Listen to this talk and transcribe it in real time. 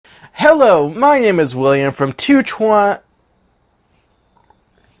Hello, my name is William from 220...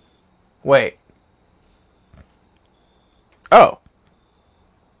 Wait. Oh,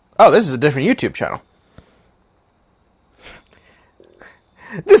 this is a different YouTube channel.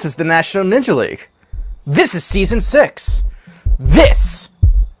 This is the National Ninja League. This is Season 6. This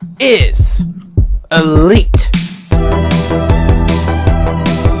is Elite.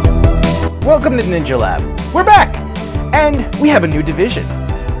 Welcome to Ninja Lab. We're back! And we have a new division.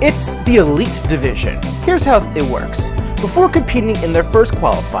 It's the Elite Division. Here's how it works. Before competing in their first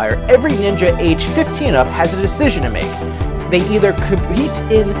qualifier, every ninja age 15 and up has a decision to make. They either compete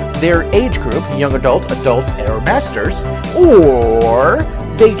in their age group, young adult, adult, or masters, or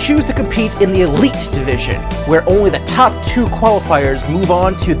they choose to compete in the Elite Division, where only the top 2 qualifiers move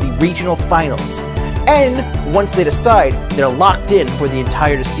on to the regional finals. And once they decide, they're locked in for the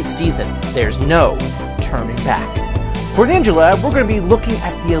entire season. There's no turning back. For Ninja Lab, we're going to be looking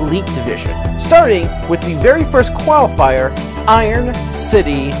at the Elite Division, starting with the very first qualifier, Iron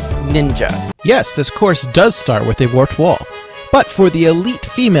City Ninja. Yes, this course does start with a warped wall. But for the Elite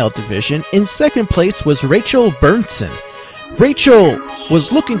Female Division, in second place was Rachel Burnson. Rachel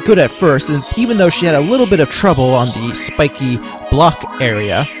was looking good at first, and even though she had a little bit of trouble on the spiky block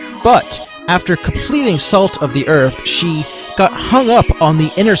area, but after completing Salt of the Earth, she got hung up on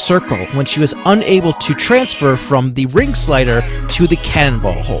the inner circle when she was unable to transfer from the ring slider to the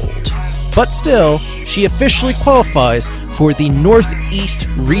cannonball hold. But still, she officially qualifies for the Northeast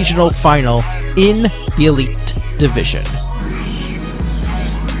Regional Final in the Elite Division.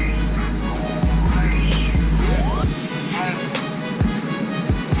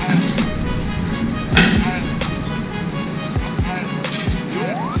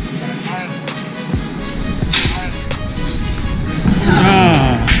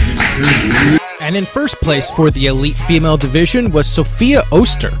 And in first place for the Elite Female Division was Sophia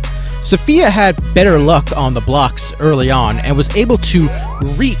Oster. Sophia had better luck on the blocks early on and was able to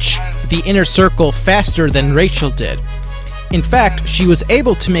reach the inner circle faster than Rachel did. In fact, she was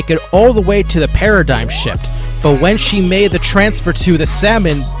able to make it all the way to the paradigm shift, but when she made the transfer to the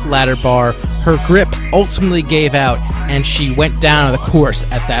salmon ladder bar, her grip ultimately gave out and she went down on the course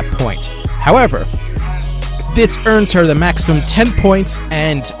at that point. However, this earns her the maximum 10 points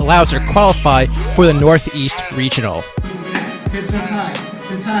and allows her to qualify for the Northeast Regional. Hips up high.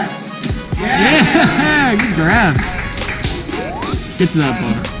 Hips high. Yeah! Good grab. Get to that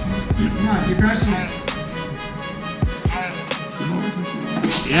bar. Come on, keep crushing it.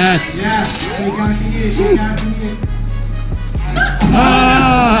 Yes! Yeah, shake out if you need it, shake out if you need it.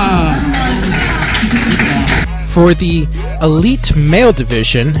 Ah! For the Elite Male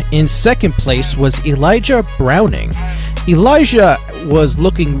Division, in second place was Elijah Browning. Elijah was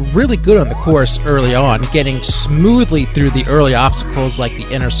looking really good on the course early on, getting smoothly through the early obstacles like the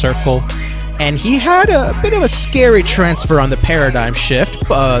inner circle, and he had a bit of a scary transfer on the paradigm shift,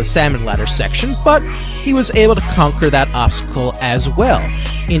 salmon ladder section, but he was able to conquer that obstacle as well.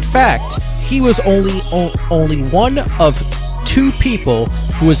 In fact, he was only one of 2 people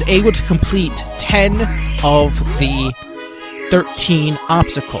who was able to complete 10 of the 13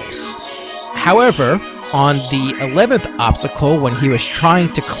 obstacles. However, on the 11th obstacle, when he was trying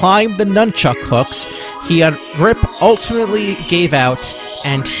to climb the nunchuck hooks, his grip ultimately gave out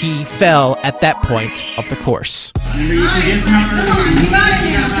and he fell at that point of the course. Nice. Come on, you got it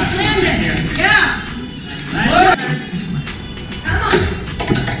now. Just land it. Yeah. Come on.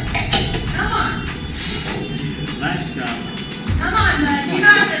 Come on. Let's go. Come on, bud. You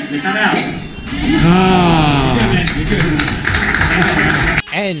got this. They come out.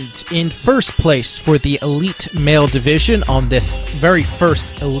 And in first place for the Elite Male Division on this very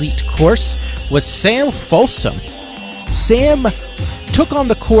first Elite course was Sam Folsom. Sam took on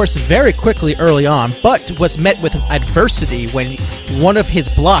the course very quickly early on, but was met with adversity when one of his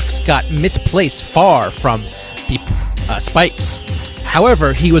blocks got misplaced far from the spikes.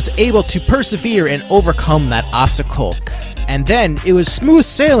 However, he was able to persevere and overcome that obstacle. And then it was smooth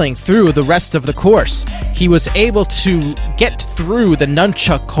sailing through the rest of the course. He was able to get through the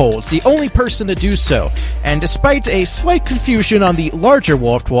nunchuck holds, the only person to do so. And despite a slight confusion on the larger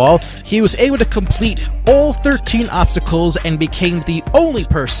warped wall, he was able to complete all 13 obstacles and became the only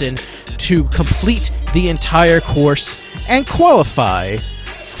person to complete the entire course and qualify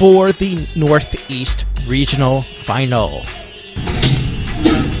for the Northeast Regional Final.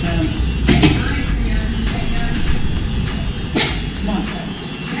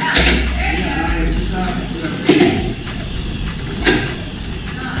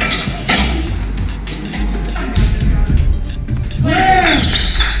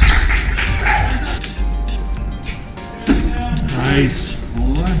 Nice.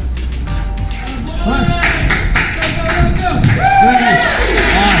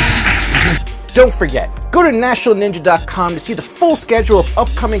 Don't forget, go to nationalninja.com to see the full schedule of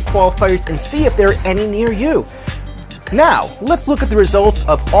upcoming qualifiers and see if there are any near you. Now, let's look at the results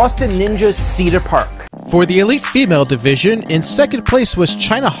of Austin Ninja's Cedar Park. For the Elite Female Division, in second place was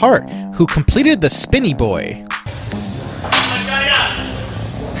China Hart, who completed the Spinny Boy.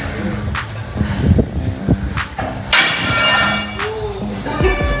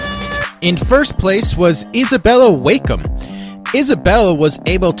 In first place was Isabella Wakeham. Isabella was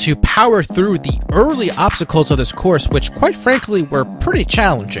able to power through the early obstacles of this course, which quite frankly were pretty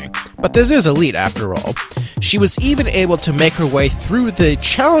challenging, but this is Elite after all. She was even able to make her way through the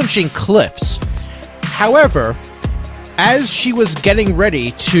challenging cliffs. However, as she was getting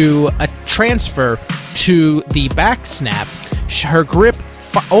ready to transfer to the back snap, her grip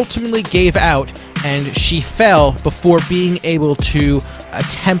ultimately gave out and she fell before being able to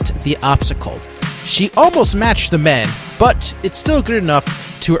attempt the obstacle. She almost matched the men, but it's still good enough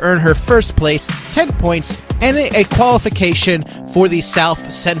to earn her first place, 10 points, and a qualification for the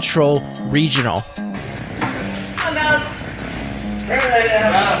South Central Regional. Come on, Bells.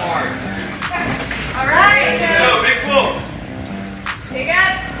 All right. Go, big pull. You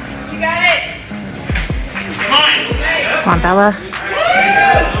got it. Come on. Nice. Come on, Bella.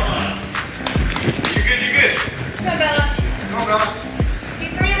 You're good. Come on, Bella.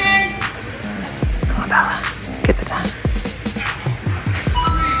 Keep breathing. Come on, Bella. Get the done.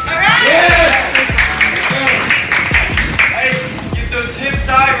 All right. Hey, get those hips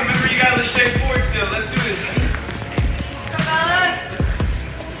high. Remember, you got to shake forward still. Let's do this. Come on, Bella.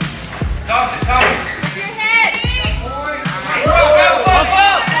 Toss it. Lift your hips.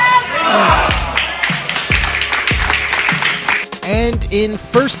 And in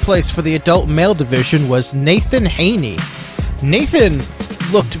first place for the adult male division was Nathan Haney. Nathan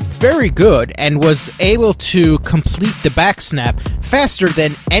looked very good and was able to complete the back snap faster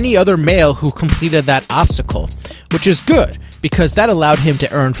than any other male who completed that obstacle, which is good because that allowed him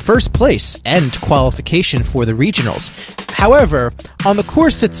to earn first place and qualification for the regionals. However, on the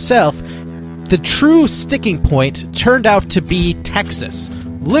course itself, the true sticking point turned out to be Texas.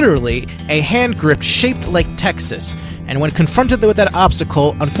 Literally, a hand grip shaped like Texas. And when confronted with that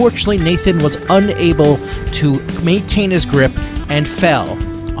obstacle, unfortunately Nathan was unable to maintain his grip and fell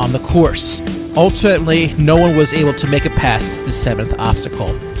on the course. Ultimately, no one was able to make it past the 7th obstacle.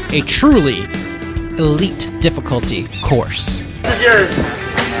 A truly elite difficulty course. This is yours.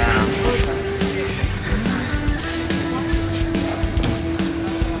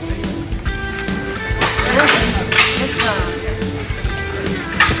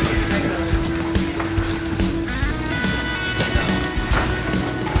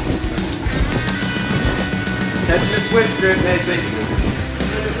 Catch the switch grip, Nathan.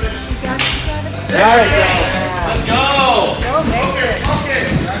 There we go. Let's go.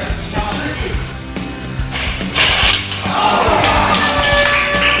 Focus.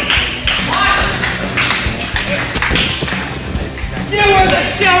 You are the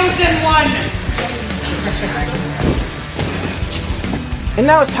chosen one. And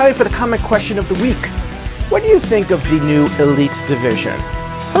now it's time for the comment question of the week. What do you think of the new Elite Division?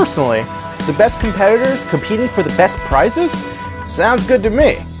 Personally, the best competitors competing for the best prizes? Sounds good to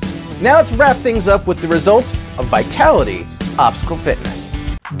me. Now let's wrap things up with the results of Vitality Obstacle Fitness.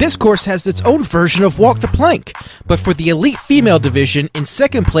 This course has its own version of Walk the Plank, but for the Elite Female Division, in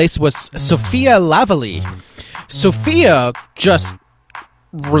second place was Sophia Lavalley. Sophia just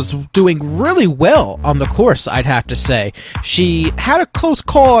was doing really well on the course, I'd have to say. She had a close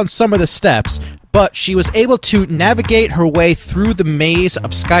call on some of the steps, but she was able to navigate her way through the maze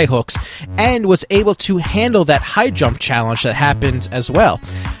of skyhooks and was able to handle that high jump challenge that happened as well.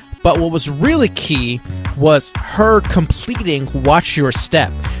 But what was really key was her completing Watch Your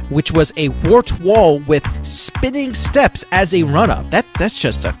Step, which was a warped wall with spinning steps as a run-up. That's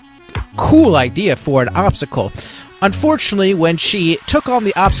just a cool idea for an obstacle. Unfortunately, when she took on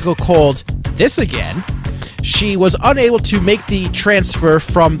the obstacle called This Again, she was unable to make the transfer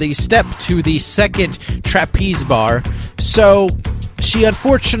from the step to the second trapeze bar, so she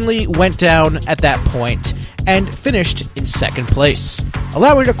unfortunately went down at that point and finished in second place,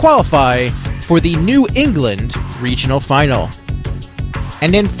 allowing her to qualify for the New England Regional Final.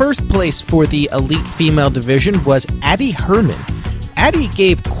 And in first place for the Elite Female Division was Addie Herman. Addie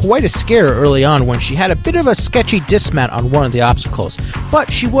gave quite a scare early on when she had a bit of a sketchy dismount on one of the obstacles,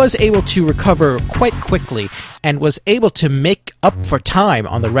 but she was able to recover quite quickly and was able to make up for time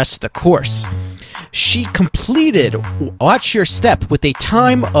on the rest of the course. She completed Watch Your Step with a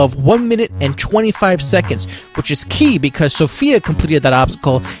time of 1 minute and 25 seconds, which is key because Sophia completed that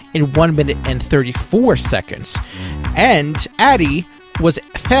obstacle in 1 minute and 34 seconds. And Addie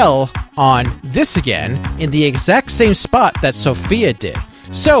fell on this again in the exact same spot that Sophia did.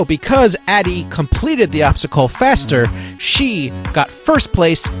 So, because Addie completed the obstacle faster, she got first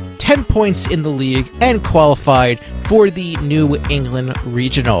place, 10 points in the league, and qualified for the New England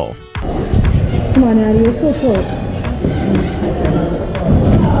Regional. Come on, Addie, you're so close.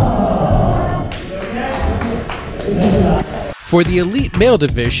 For the Elite Male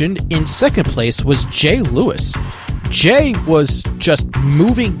Division, in second place was Jay Lewis. Jay was just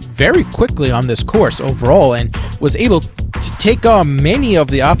moving very quickly on this course overall and was able to take on many of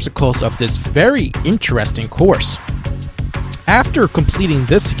the obstacles of this very interesting course. After completing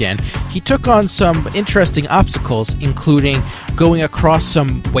this again, he took on some interesting obstacles, including going across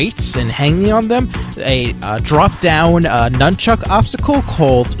some weights and hanging on them, a drop-down nunchuck obstacle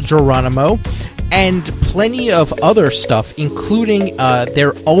called Geronimo, and plenty of other stuff, including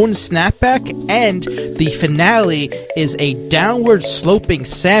their own snapback, and the finale is a downward sloping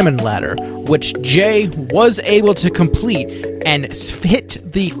salmon ladder, which Jay was able to complete and hit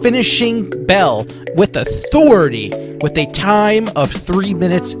the finishing bell with authority with a time of 3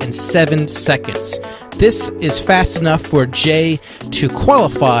 minutes and 7 seconds. This is fast enough for Jay to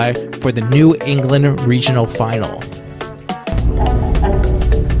qualify for the New England Regional Final.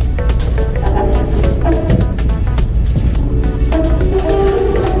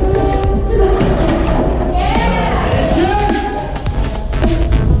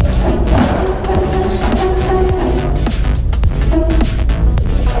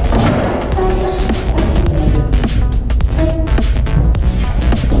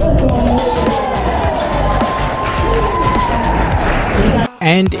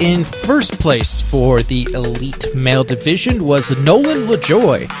 And in first place for the Elite Male Division was Nolan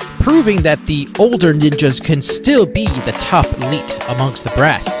LaJoy, proving that the older ninjas can still be the top elite amongst the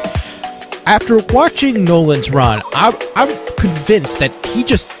brass. After watching Nolan's run, I'm convinced that he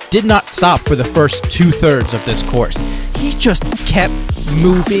just did not stop for the first 2/3 of this course. He just kept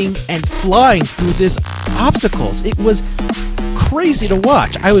moving and flying through these obstacles. It was crazy to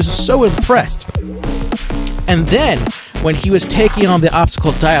watch. I was so impressed. And then, when he was taking on the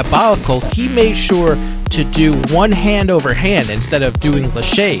obstacle Diabolical, he made sure to do one hand over hand instead of doing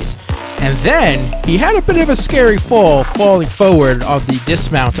laches. And then, he had a bit of a scary fall, falling forward on the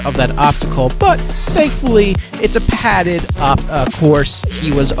dismount of that obstacle, but thankfully, it's a padded course.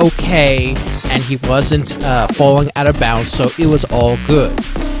 He was okay, and he wasn't falling out of bounds, so it was all good.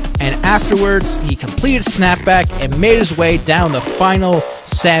 And afterwards, he completed snapback and made his way down the final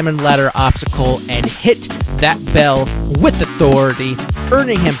salmon ladder obstacle and hit that bell with authority,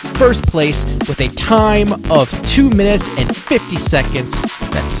 earning him first place with a time of 2 minutes and 50 seconds.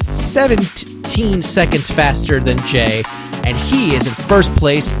 That's 17 seconds faster than Jay, and he is in first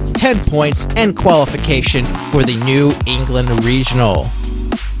place, 10 points and qualification for the New England Regional.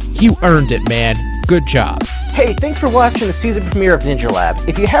 You earned it, man. Good job. Hey, thanks for watching the season premiere of Ninja Lab.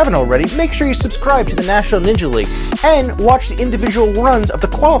 If you haven't already, make sure you subscribe to the National Ninja League and watch the individual runs of the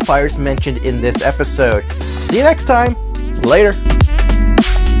qualifiers mentioned in this episode. See you next time. Later.